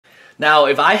Now,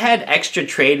 if I had extra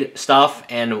trade stuff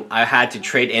and I had to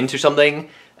trade into something,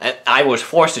 I was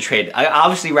forced to trade.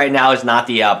 Obviously, right now is not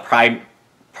the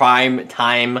prime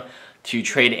time to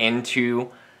trade into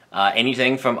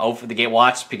anything from over the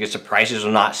Gatewatch because the prices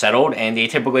are not settled, and they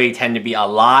typically tend to be a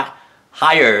lot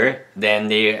higher than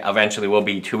they eventually will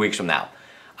be 2 weeks from now.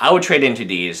 I would trade into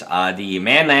these. The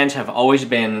man lands have always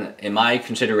been, in my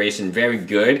consideration, very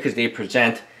good because they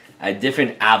present a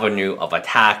different avenue of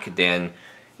attack than,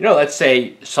 you know, let's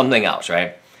say something else,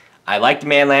 right? I like the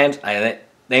man lands. I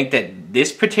think that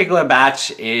this particular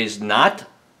batch is not,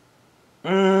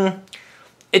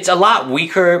 it's a lot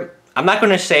weaker. I'm not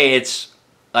going to say it's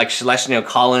like Celestial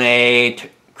Colonnade,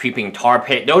 Creeping Tar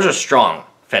Pit. Those are strong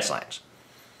fetch lands,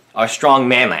 or strong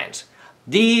man lands.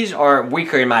 These are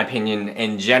weaker in my opinion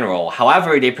in general.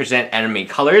 However, they present enemy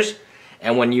colors,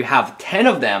 and when you have 10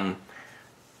 of them,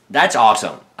 that's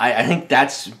awesome. I think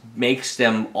that makes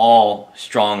them all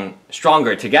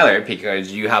stronger together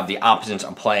because you have the options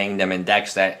of playing them in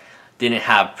decks that didn't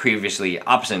have previously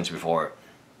options before.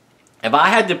 If I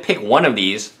had to pick one of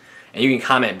these, and you can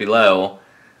comment below,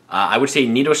 I would say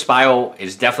Needle Spiral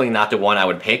is definitely not the one I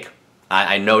would pick.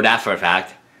 I know that for a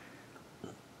fact.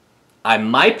 I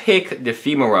might pick the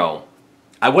Femoro.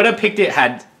 I would have picked it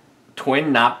had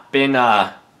Twin not been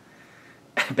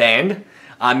banned.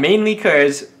 Mainly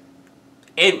because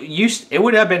it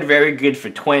would have been very good for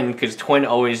Twin because Twin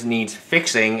always needs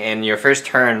fixing, and your first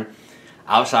turn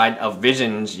outside of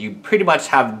Visions, you pretty much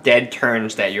have dead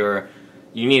turns that you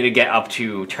need to get up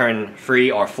to turn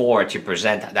 3 or 4 to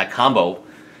present that combo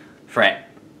threat.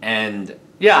 And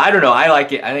yeah, I don't know, I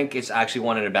like it. I think it's actually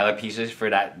one of the better pieces for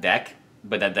that deck,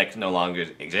 but that deck no longer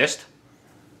exists.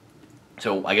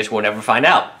 So I guess we'll never find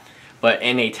out. But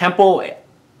in a Temple,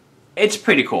 it's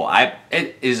pretty cool.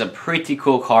 It is a pretty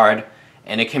cool card,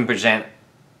 and it can present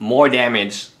more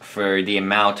damage for the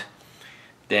amount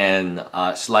than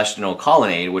Celestial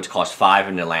Colonnade, which costs 5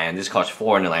 in the land. This costs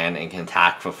 4 in the land and can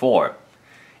attack for 4.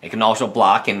 It can also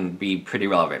block and be pretty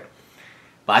relevant.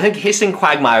 But I think Hissing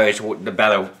Quagmire is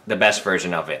the best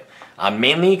version of it.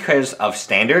 Mainly because of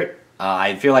Standard.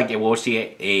 I feel like it will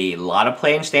see a lot of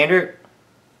play in Standard.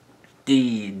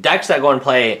 The decks that go and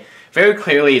play very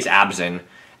clearly is Abzan.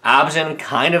 Abzan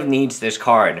kind of needs this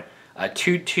card. A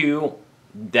 2/2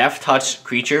 Death Touch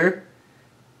creature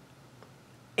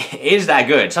is that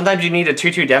good. Sometimes you need a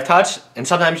 2/2 Death Touch, and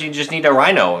sometimes you just need a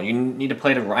Rhino. You need to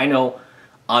play the Rhino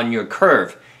on your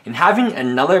curve. And having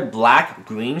another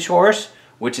black-green Schwarz,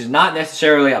 which is not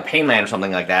necessarily a pain land or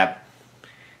something like that,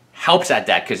 helps that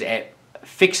deck because it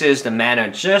fixes the mana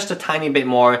just a tiny bit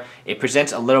more. It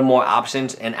presents a little more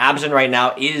options, and Abzan right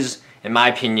now is, in my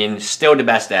opinion, still the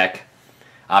best deck.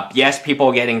 Yes, people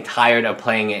are getting tired of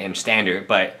playing it in Standard,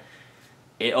 but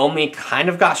it only kind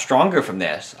of got stronger from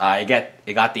this.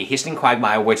 It got the Hissing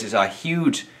Quagmire, which is a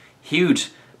huge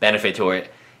benefit to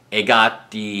it. It got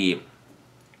the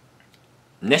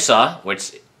Nissa,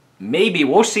 which maybe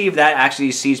we'll see if that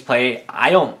actually sees play.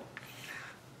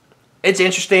 It's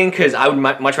interesting because I would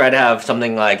much rather have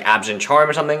something like Abzan Charm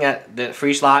or something at the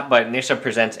free slot, but Nissa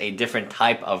presents a different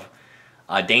type of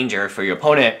danger for your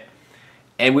opponent.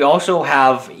 And we also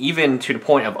have, even to the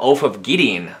point of Oath of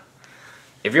Gideon.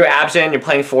 If you're Abzan, you're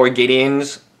playing 4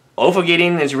 Gideons, Oath of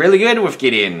Gideon is really good with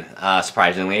Gideon,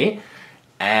 surprisingly.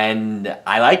 And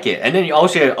I like it. And then you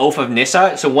also have Oath of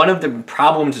Nissa. So one of the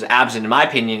problems with Abzan, in my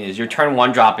opinion, is your turn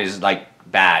 1 drop is like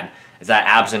bad. Is that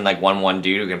Abzan like 1/1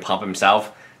 dude who can pump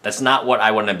himself? That's not what I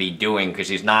want to be doing because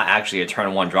he's not actually a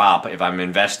turn 1 drop if I'm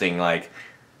investing like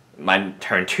my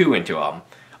turn 2 into him.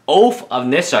 Oath of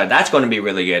Nissa, that's going to be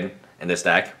really good in this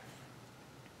deck.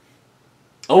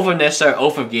 Oath of Nissa,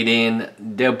 Oath of Gideon,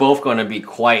 they're both going to be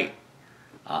quite,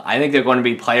 I think they're going to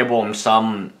be playable in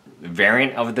some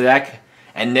variant of the deck.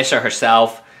 And Nissa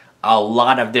herself, a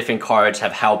lot of different cards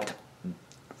have helped,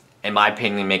 in my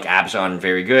opinion, make Abzan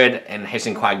very good. And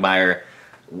Hissing Quagmire,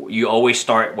 you always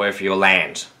start with your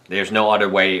lands. There's no other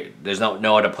way, there's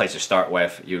no other place to start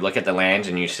with. You look at the lands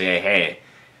and you say, hey,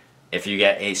 if you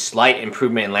get a slight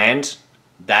improvement in lands,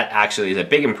 that actually is a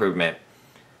big improvement.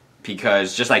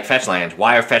 Because just like fetch lands,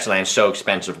 why are fetch lands so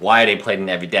expensive? Why are they played in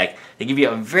every deck? They give you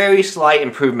a very slight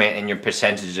improvement in your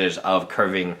percentages of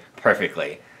curving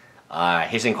perfectly.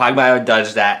 Hissing Quagmire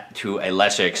does that to a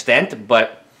lesser extent,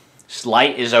 but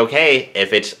slight is okay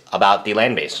if it's about the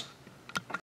land base.